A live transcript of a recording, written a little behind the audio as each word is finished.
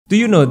Do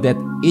you know that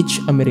each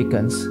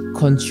Americans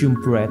consume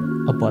bread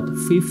about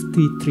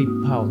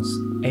 53 pounds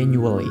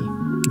annually?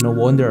 No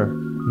wonder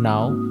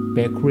now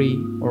bakery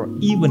or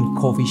even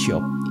coffee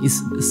shop is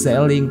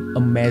selling a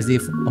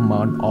massive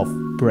amount of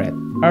bread.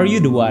 Are you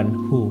the one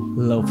who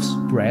loves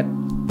bread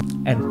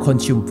and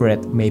consume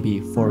bread maybe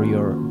for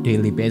your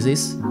daily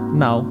basis?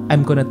 Now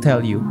I'm gonna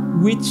tell you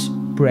which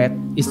bread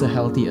is the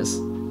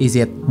healthiest. Is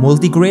it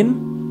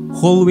multigrain,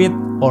 whole wheat,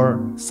 or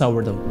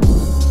sourdough?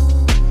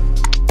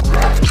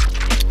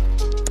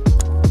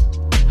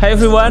 Hi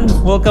everyone,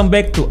 welcome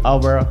back to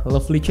our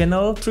lovely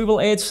channel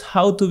Triple H,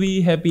 how to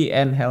be happy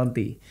and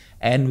healthy.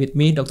 And with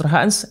me, Dr.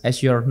 Hans,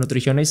 as your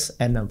nutritionist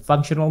and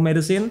functional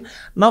medicine.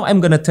 Now I'm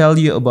gonna tell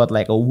you about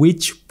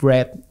which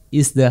bread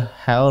is the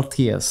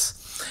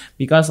healthiest.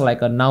 Because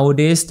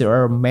nowadays there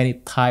are many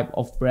type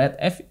of bread.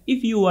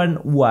 If you are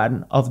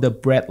one of the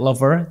bread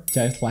lover,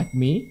 just like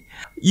me,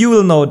 you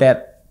will know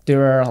that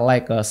there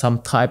are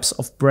some types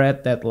of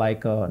bread that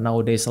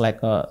nowadays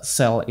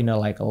sell in a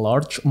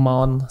large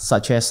amount,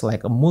 such as a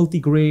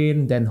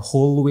multigrain, then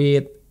whole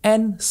wheat,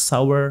 and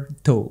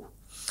sourdough.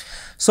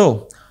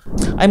 So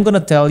I'm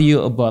gonna tell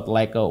you about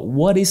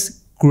what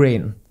is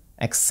grain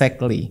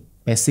exactly,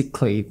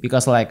 basically,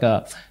 because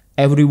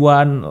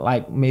everyone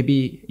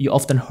maybe you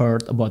often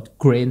heard about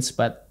grains,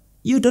 but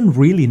you don't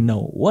really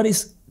know what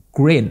is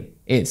grain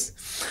is.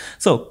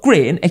 So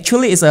grain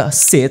actually is a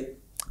seed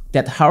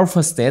that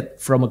harvested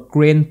from a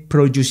grain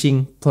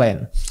producing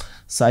plant,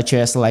 such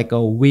as a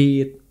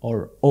wheat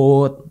or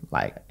oat,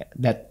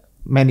 that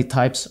many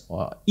types,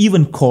 or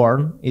even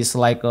corn is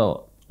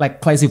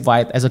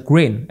classified as a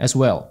grain as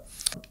well.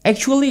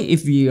 Actually,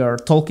 if we are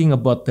talking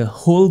about the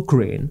whole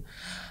grain,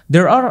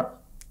 there are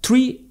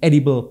three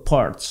edible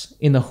parts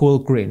in the whole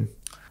grain.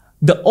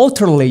 The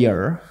outer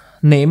layer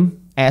named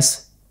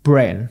as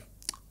bran.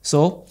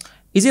 So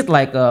is it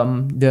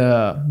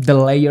the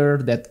layer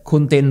that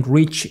contain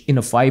rich in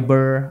a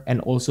fiber and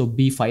also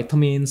B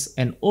vitamins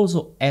and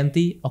also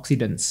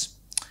antioxidants.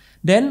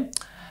 Then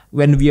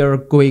when we are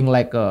going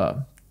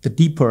the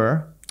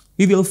deeper,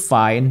 we will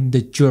find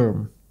the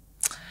germ.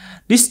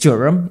 This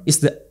germ is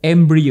the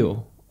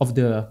embryo of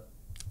the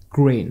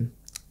grain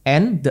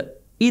and the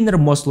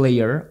innermost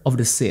layer of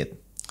the seed.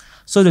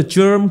 So the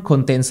germ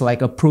contains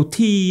a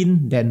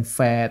protein, then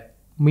fat,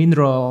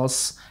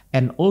 minerals,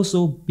 and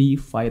also B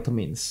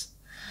vitamins.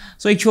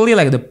 So actually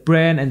the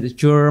bran and the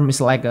germ is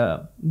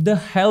the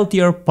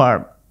healthier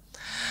part.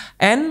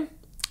 And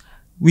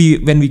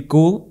when we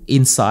go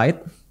inside,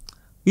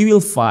 we will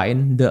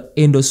find the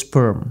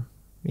endosperm.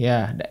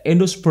 Yeah, the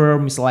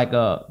endosperm is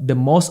the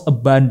most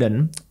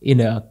abundant in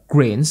the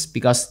grains,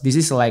 because this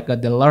is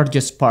the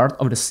largest part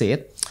of the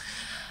seed.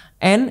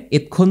 And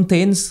it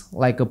contains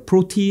a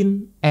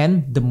protein,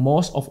 and the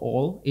most of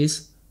all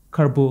is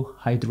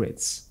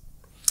carbohydrates.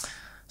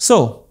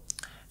 So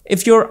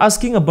if you're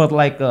asking about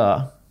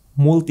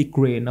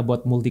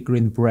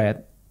multigrain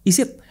bread, is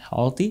it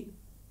healthy?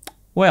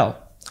 Well,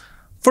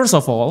 first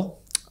of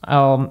all,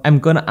 I'm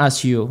gonna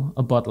ask you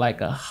about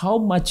how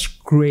much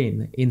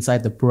grain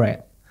inside the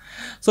bread.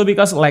 So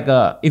because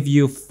if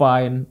you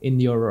find in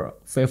your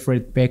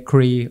favorite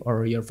bakery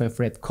or your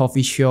favorite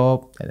coffee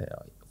shop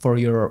for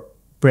your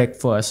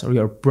breakfast or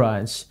your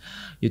brunch,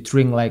 you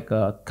drink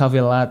a cafe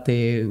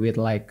latte with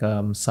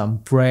some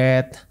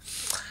bread.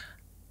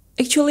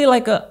 Actually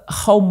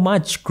how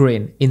much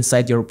grain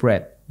inside your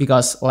bread?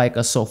 Because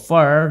so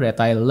far that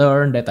I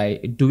learned, that I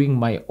doing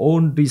my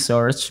own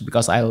research,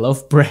 because I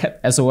love bread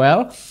as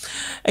well.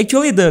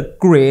 Actually the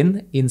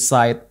grain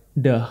inside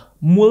the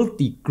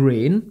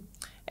multigrain,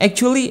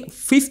 actually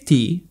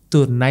 50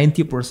 to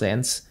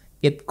 90%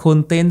 it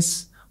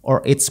contains,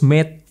 or it's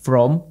made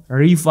from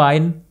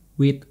refined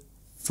wheat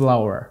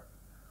flour.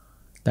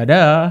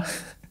 Tada!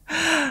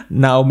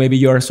 Now maybe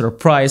you're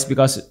surprised,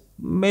 because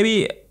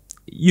maybe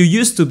you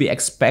used to be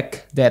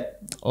expect that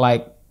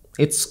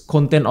it's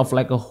content of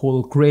a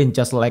whole grain,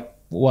 just like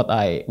what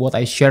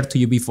I shared to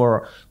you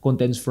before,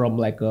 contains from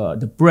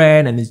the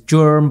bran and its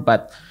germ.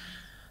 But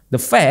the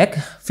fact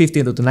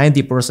 15 to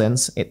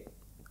 90% it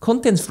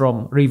contains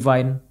from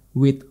refined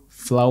wheat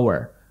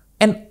flour,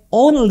 and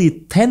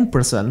only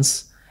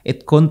 10%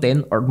 it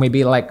contain, or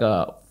maybe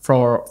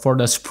for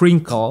the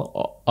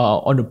sprinkle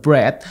on the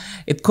bread,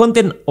 it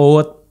contain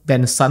oat,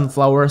 then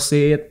sunflower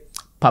seed,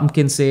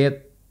 pumpkin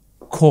seed,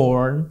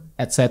 corn,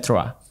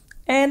 etc.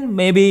 And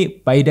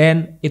maybe by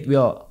then it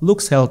will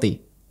look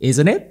healthy,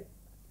 isn't it?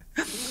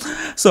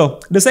 So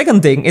the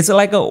second thing is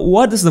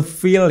what is the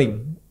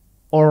filling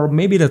or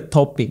maybe the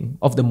topping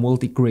of the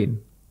multigrain?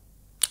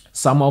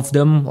 Some of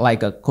them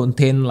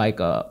contain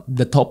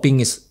the topping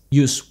is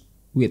used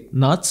with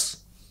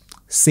nuts,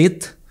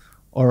 seed,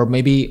 or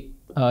maybe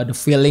the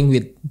filling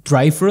with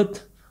dry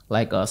fruit,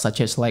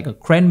 such as a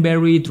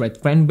cranberry,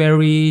 dried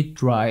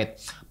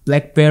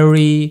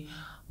blackberry,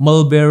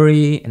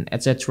 mulberry, and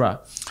etc.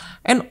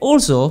 And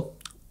also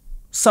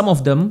some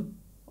of them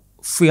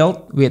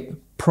filled with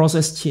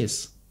processed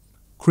cheese,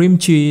 cream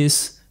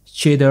cheese,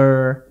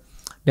 cheddar,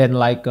 then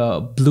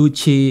blue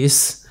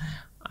cheese.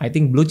 I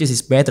think blue cheese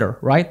is better,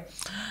 right?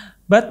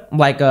 But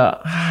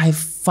I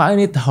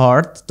find it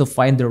hard to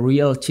find the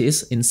real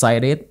cheese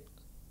inside it.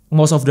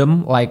 Most of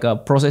them like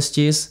processed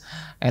cheese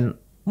and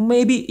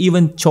maybe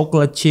even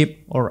chocolate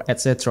chip or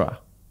etc.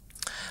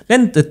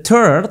 Then the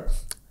third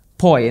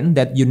point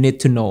that you need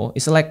to know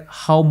is like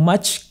how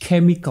much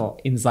chemical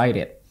inside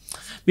it.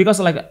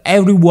 Because like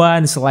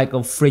everyone's like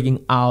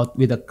freaking out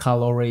with the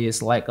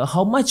calories, like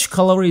how much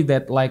calorie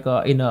that like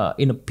in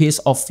a piece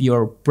of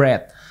your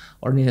bread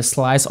or in a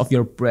slice of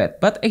your bread.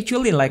 But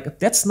actually like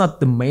that's not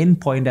the main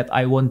point that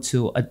I want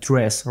to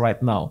address right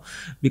now,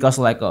 because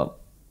like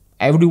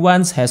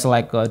everyone has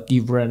like a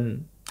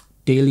different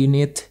daily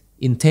need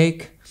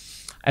intake.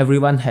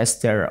 Everyone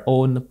has their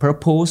own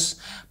purpose.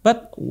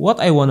 But what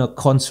I want to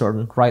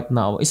concern right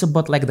now is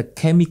about like the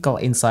chemical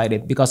inside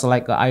it, because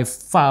like I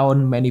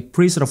found many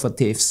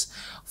preservatives,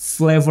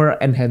 flavor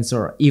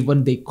enhancer,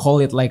 even they call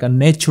it like a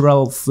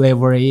natural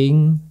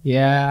flavoring.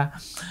 Yeah,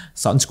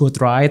 sounds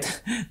good, right?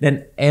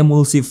 Then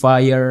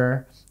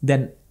emulsifier,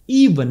 then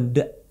even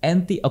the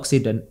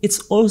antioxidant, it's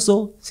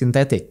also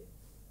synthetic.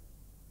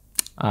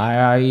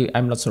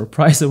 I'm not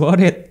surprised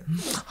about it.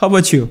 How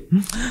about you?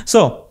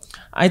 So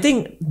I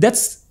think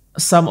that's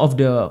some of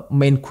the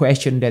main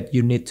question that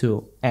you need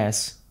to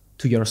ask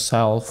to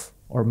yourself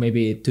or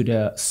maybe to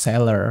the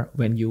seller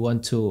when you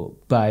want to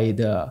buy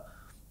the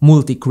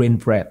multigrain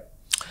bread.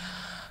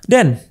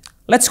 Then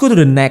let's go to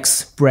the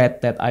next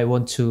bread that I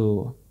want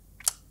to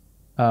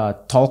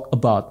talk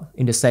about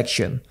in the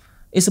section.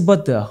 It's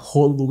about the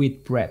whole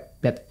wheat bread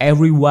that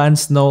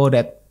everyone's know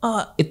that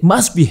it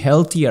must be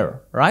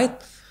healthier, right?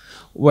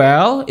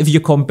 Well, if you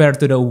compare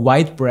to the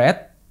white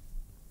bread,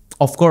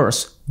 of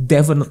course,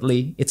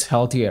 definitely it's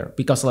healthier,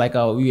 because like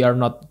we are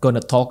not gonna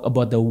talk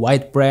about the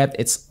white bread,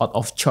 it's out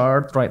of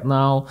chart right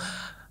now.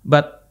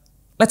 But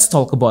let's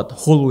talk about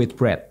whole wheat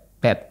bread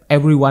that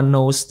everyone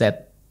knows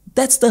that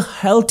that's the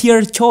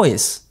healthier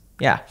choice.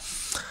 Yeah.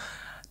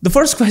 The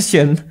first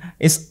question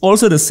is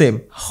also the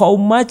same. How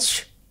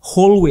much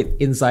whole wheat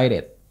inside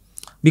it?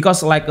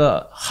 Because like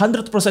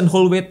 100%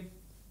 whole wheat,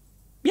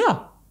 yeah,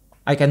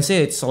 I can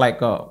say it's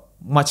like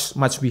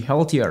much be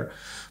healthier.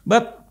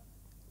 But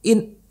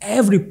in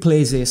every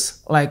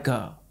places, like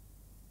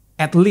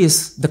at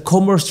least the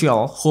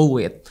commercial whole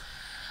wheat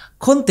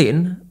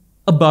contain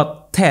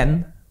about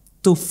 10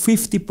 to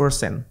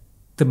 50%,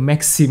 the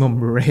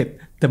maximum rate,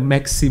 the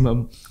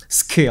maximum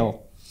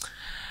scale.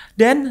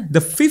 Then the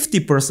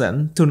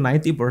 50% to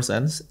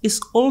 90% is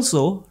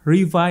also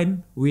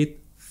refined with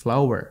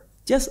flour,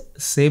 just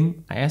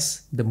same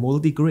as the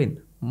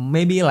multigrain,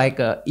 maybe like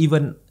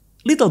even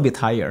little bit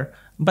higher,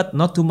 but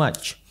not too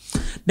much.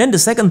 Then the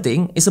second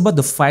thing is about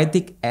the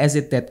phytic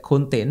acid that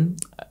contain.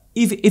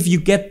 If you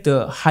get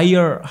the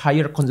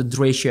higher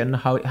concentration,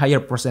 higher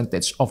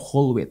percentage of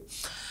whole wheat,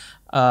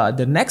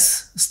 the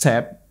next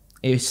step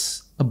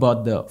is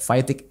about the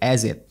phytic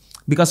acid,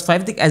 because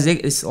phytic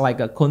acid is like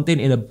contained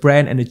in the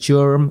bran and the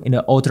germ in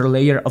the outer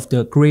layer of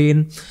the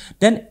grain.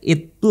 Then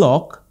it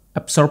block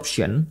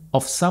absorption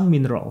of some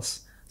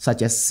minerals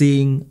such as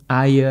zinc,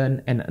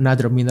 iron, and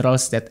another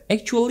minerals that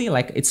actually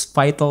like it's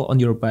vital on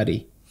your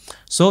body.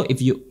 So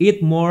if you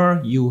eat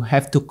more, you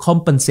have to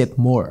compensate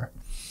more.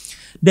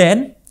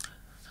 Then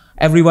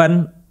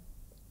everyone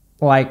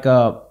like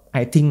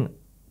I think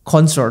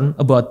concerned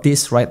about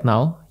this right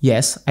now.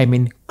 Yes, I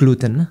mean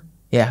gluten.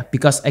 Yeah,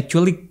 because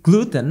actually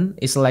gluten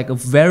is like a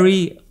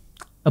very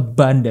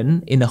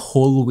abundant in the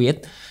whole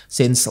wheat,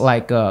 since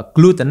like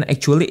gluten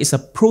actually is a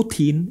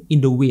protein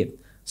in the wheat.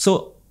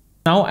 So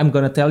now I'm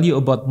gonna tell you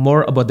about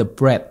more about the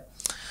bread.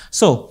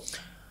 So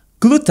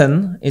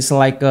gluten is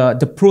like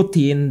the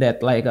protein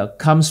that like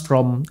comes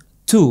from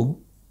two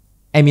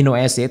amino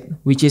acid,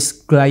 which is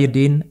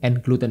gliadin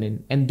and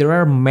glutenin. And there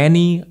are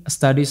many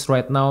studies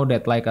right now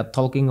that like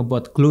talking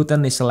about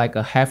gluten is like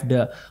have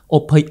the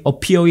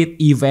opioid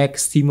effect,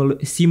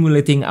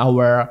 stimulating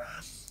our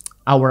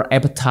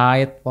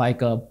appetite,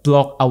 like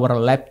block our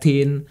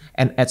leptin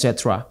and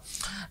etc.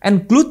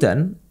 And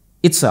gluten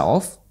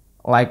itself,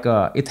 like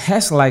it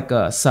has like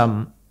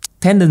some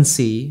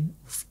tendency,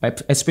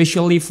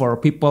 especially for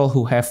people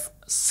who have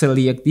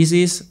celiac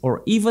disease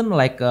or even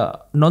like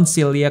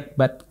non-celiac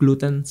but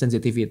gluten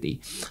sensitivity.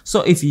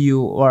 So if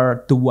you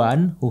are the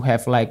one who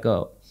have like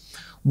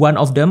one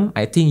of them,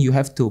 I think you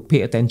have to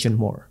pay attention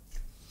more.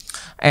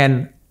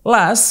 And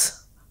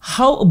last,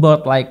 how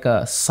about like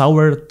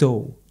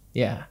sourdough?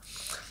 Yeah,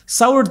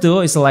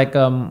 sourdough is like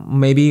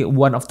maybe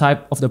one of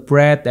type of the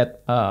bread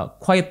that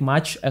quite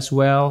much as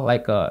well.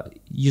 Like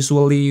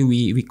usually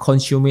we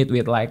consume it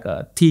with like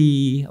a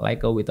tea,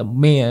 like with a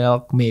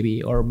milk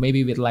maybe, or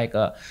maybe with like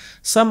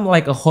some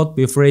like a hot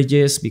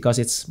beverages, because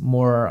it's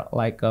more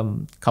like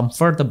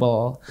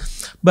comfortable.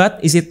 But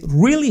is it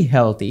really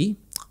healthy?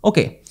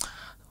 Okay,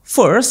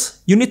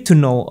 first you need to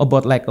know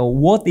about like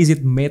what is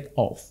it made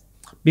of,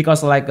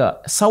 because like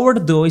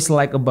sourdough is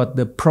like about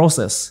the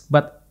process,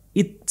 but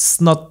it's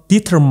not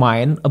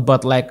determined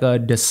about like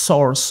the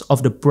source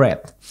of the bread.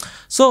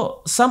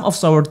 So some of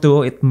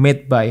sourdough it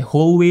made by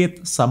whole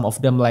wheat, some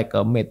of them like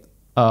made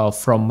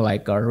from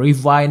like a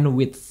refined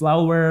with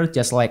flour,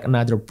 just like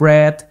another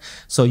bread.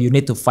 So you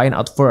need to find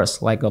out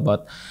first, like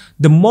about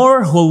the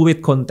more whole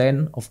wheat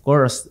content, of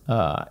course,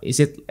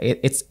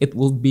 it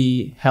will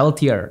be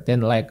healthier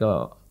than like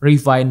a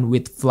refined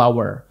with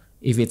flour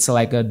if it's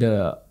like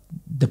the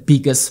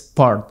biggest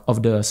part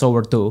of the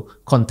sourdough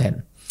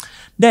content.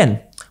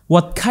 Then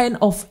what kind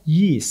of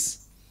yeast?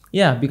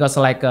 Yeah, because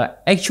like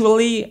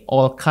actually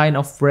all kind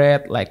of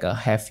bread like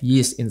have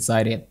yeast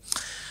inside it,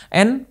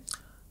 and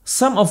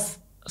some of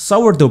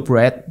sourdough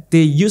bread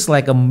they use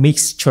like a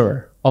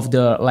mixture of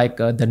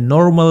the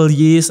normal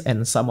yeast,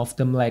 and some of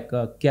them like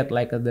get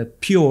like the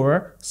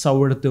pure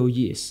sourdough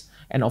yeast.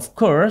 And of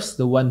course,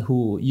 the one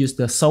who use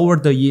the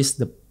sourdough yeast,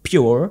 the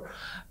pure,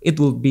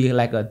 it will be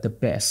like the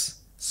best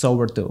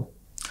sourdough.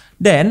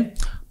 Then,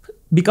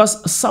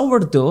 because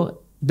sourdough,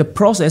 the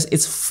process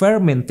is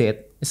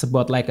fermented. It's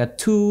about like a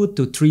 2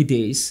 to 3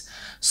 days.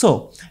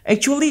 So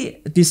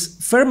actually, this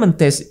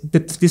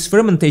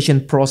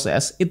fermentation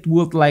process, it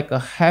would like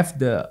have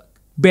the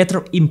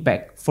better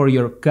impact for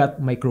your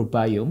gut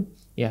microbiome.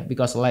 Yeah,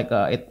 because like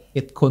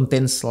it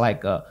contains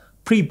like a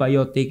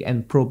prebiotic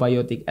and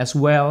probiotic as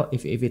well.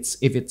 If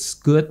it's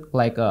good,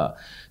 like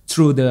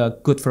through the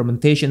good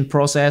fermentation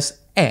process,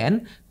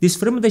 and this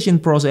fermentation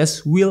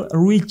process will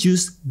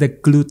reduce the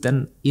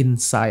gluten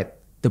inside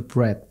the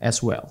bread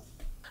as well.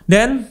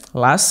 Then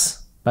last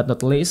but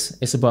not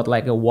least, it's about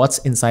like what's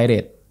inside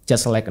it,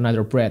 just like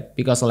another bread.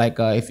 Because like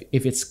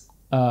if it's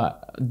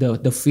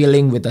the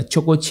filling with the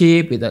choco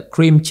chip, with the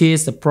cream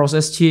cheese, the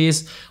processed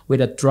cheese,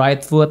 with the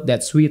dried food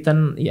that's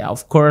sweetened, yeah,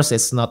 of course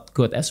it's not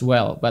good as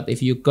well. But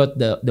if you got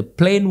the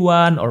plain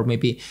one, or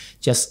maybe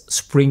just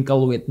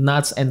sprinkle with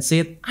nuts and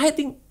seed, I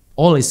think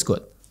all is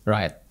good,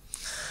 right?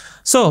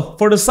 So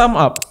for the sum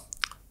up,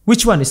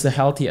 which one is the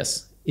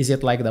healthiest? Is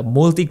it like the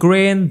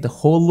multigrain, the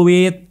whole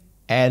wheat,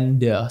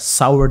 and the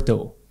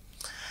sourdough?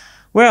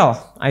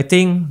 Well, I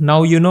think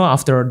now you know,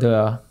 after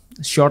the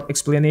short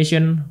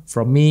explanation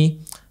from me,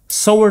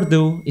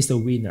 sourdough is the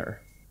winner.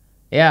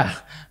 Yeah,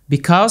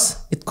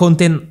 because it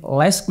contains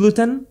less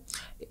gluten,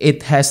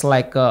 it has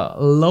like a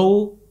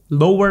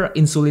lower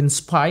insulin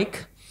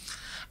spike,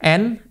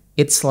 and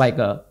it's like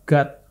a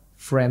gut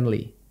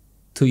friendly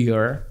to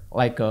your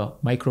like a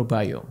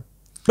microbiome.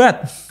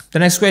 But the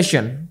next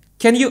question,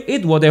 can you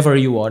eat whatever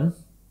you want?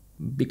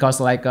 Because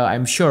like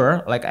I'm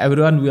sure like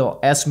everyone will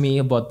ask me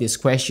about this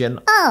question.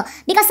 Oh,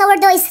 because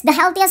sourdough is the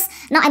healthiest,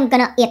 now I'm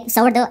gonna eat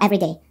sourdough every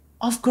day.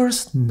 Of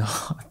course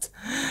not.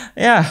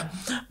 Yeah,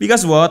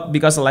 because what?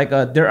 Because like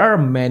there are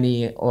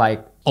many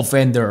like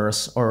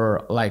offenders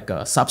or like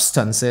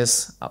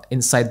substances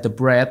inside the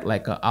bread,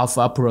 like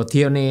alpha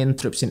proteonin,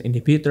 trypsin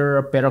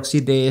inhibitor,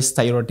 peroxidase,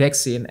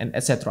 thyroidexin, and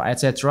etc.,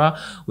 etc.,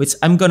 which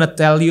I'm gonna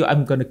tell you,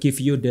 I'm gonna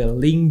give you the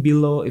link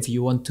below if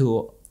you want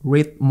to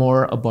read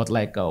more about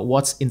like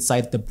what's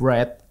inside the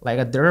bread.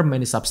 Like there are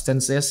many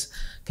substances,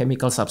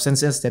 chemical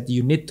substances that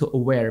you need to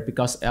aware,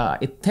 because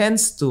it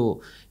tends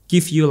to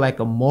give you like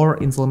a more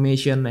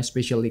inflammation,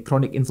 especially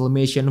chronic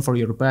inflammation for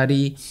your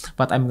body.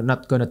 But I'm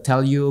not gonna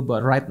tell you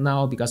but right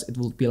now, because it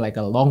will be like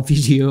a long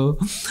video.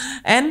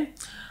 And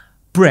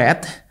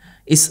bread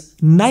is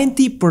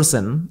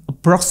 90%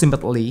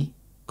 approximately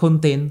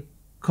contain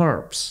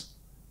carbs.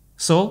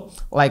 So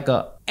like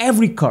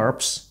every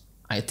carbs,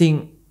 I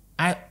think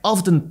I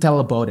often tell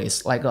about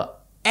this, like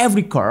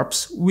every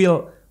carbs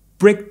will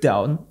break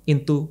down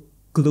into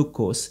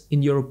glucose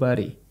in your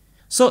body.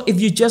 So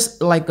if you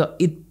just like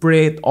eat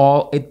bread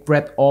all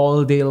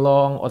day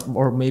long,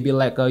 or maybe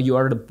like you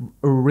are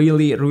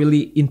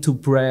really into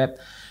bread,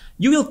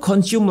 you will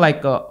consume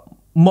like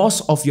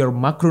most of your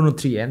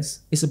macronutrients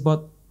is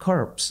about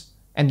carbs,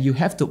 and you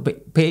have to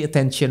pay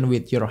attention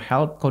with your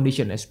health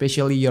condition,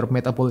 especially your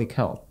metabolic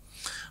health,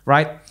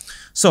 right?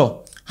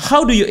 So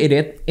how do you eat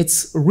it?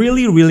 It's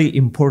really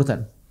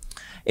important.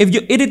 If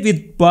you eat it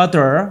with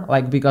butter,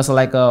 like because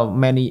like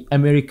many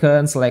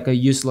Americans like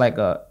used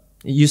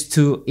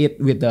to eat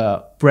with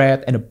the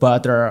bread and the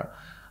butter,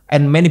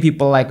 and many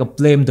people like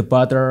blame the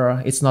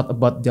butter. It's not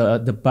about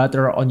the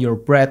butter on your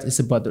bread, it's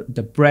about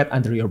the bread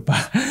under your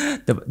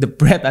the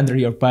bread under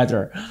your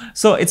butter.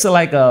 So it's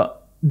like the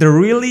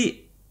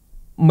really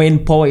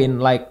main point,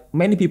 like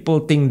many people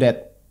think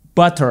that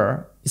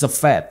butter is a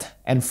fat,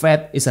 and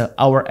fat is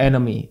our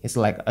enemy. It's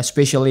like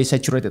especially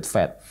saturated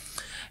fat.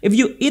 If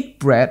you eat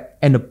bread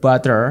and the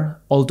butter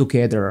all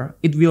together,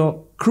 it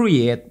will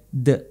create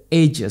the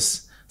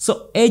edges.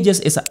 So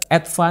edges is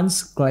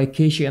advanced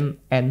glycation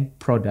end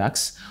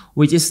products,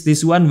 which is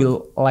this one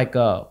will like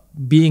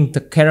being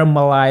the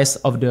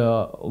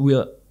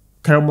will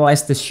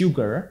caramelize the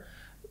sugar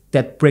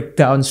that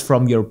breakdowns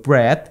from your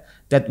bread,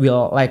 that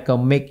will like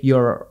make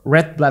your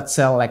red blood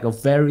cell like a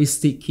very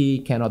sticky,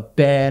 cannot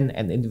bend,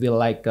 and it will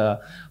like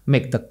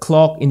make the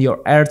clog in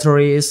your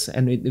arteries,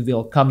 and it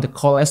will come the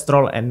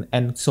cholesterol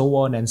and so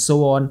on and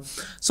so on.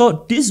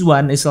 So this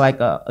one is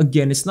like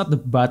again, it's not the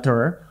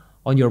butter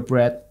on your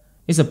bread,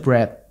 it's a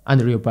bread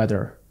under your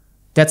butter.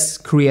 That's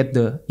create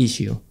the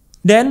issue.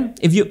 Then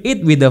if you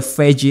eat with the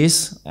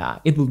veggies,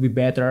 it will be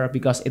better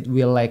because it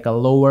will like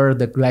lower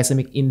the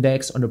glycemic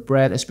index on the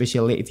bread,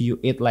 especially if you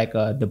eat like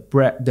the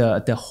bread,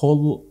 the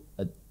whole,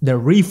 the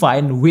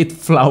refined wheat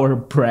flour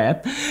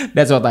bread.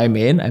 That's what I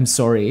mean. I'm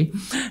sorry.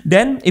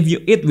 Then if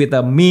you eat with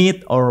a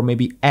meat or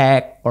maybe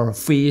egg or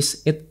fish,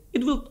 it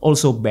will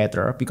also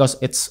better because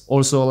it's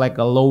also like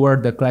a lower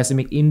the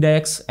glycemic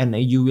index, and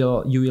you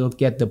will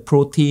get the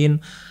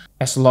protein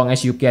as long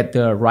as you get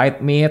the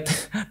right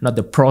meat, not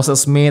the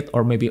processed meat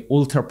or maybe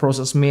ultra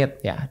processed meat.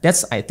 Yeah,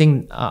 that's, I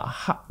think,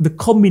 the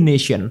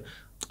combination,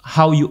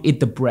 how you eat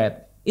the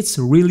bread, it's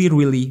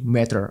really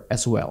matter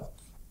as well.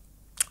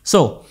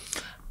 So,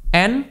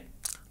 and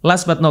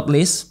last but not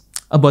least,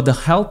 about the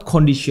health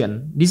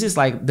condition, this is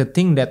like the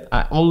thing that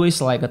I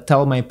always like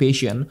tell my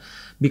patient,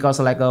 because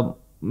like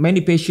many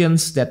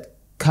patients that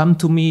come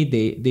to me,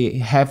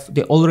 they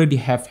already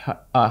have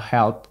a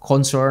health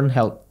concern,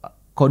 health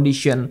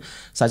condition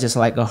such as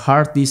like a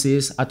heart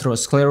disease,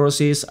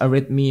 atherosclerosis,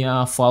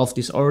 arrhythmia, valve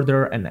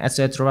disorder, and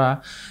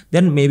etc.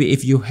 Then maybe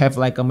if you have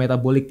like a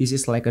metabolic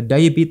disease like a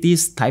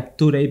diabetes, type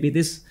 2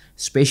 diabetes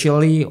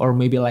especially, or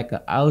maybe like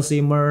a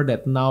Alzheimer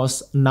that now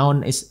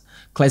is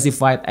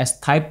classified as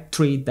type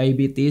 3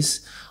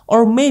 diabetes,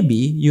 or maybe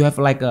you have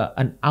like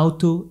an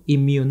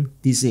autoimmune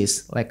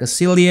disease like a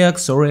celiac,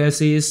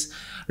 psoriasis,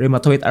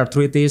 rheumatoid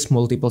arthritis,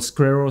 multiple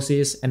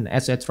sclerosis, and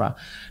etc.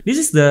 This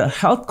is the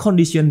health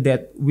condition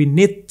that we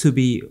need to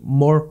be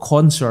more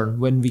concerned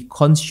when we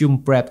consume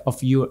bread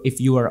if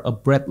you are a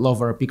bread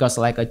lover, because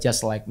like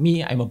just like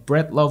me, I'm a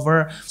bread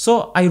lover.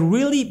 So I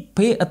really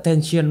pay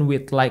attention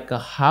with like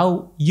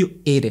how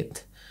you eat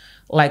it,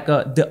 like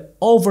the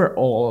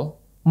overall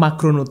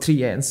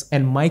macronutrients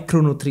and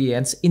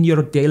micronutrients in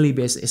your daily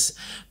basis.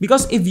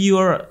 Because if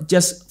you're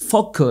just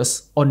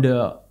focused on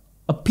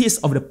a piece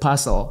of the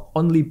puzzle,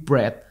 only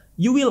bread,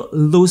 you will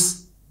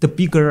lose the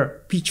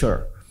bigger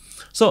picture.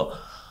 So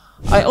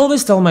I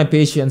always tell my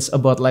patients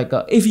about like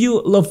if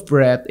you love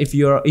bread, if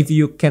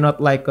you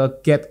cannot like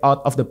get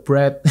out of the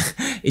bread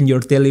in your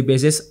daily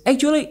basis,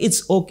 actually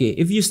it's okay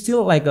if you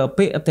still like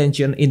pay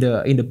attention in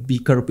the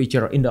bigger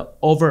picture, in the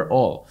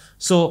overall.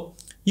 So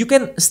you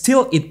can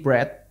still eat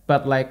bread,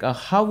 but like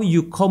how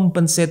you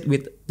compensate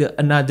with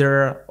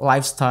another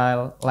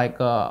lifestyle, like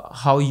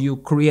how you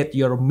create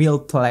your meal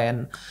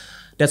plan.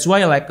 That's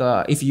why like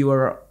if you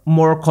are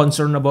more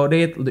concerned about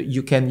it,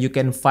 you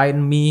can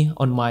find me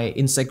on my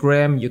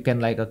Instagram. You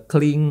can like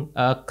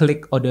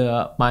click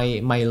on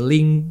my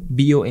link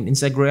bio in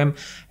Instagram,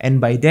 and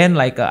by then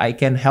like I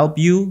can help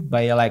you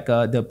by like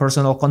the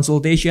personal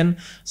consultation,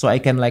 so I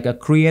can like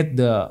create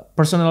the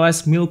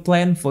personalized meal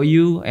plan for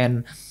you.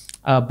 And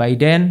by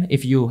then,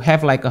 if you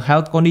have like a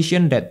health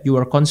condition that you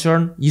are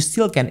concerned, you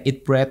still can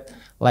eat bread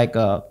like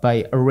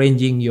by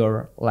arranging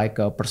your like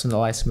a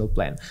personalized meal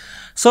plan.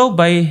 So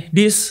by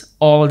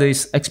all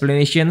these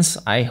explanations,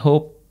 I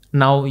hope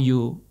now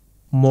you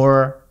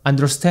more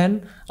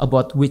understand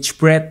about which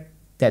bread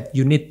that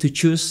you need to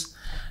choose,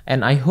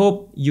 and I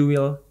hope you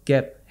will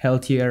get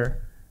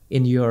healthier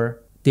in your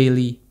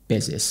daily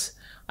basis.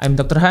 I'm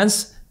Dr.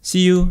 Hans.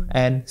 See you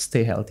and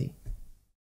stay healthy.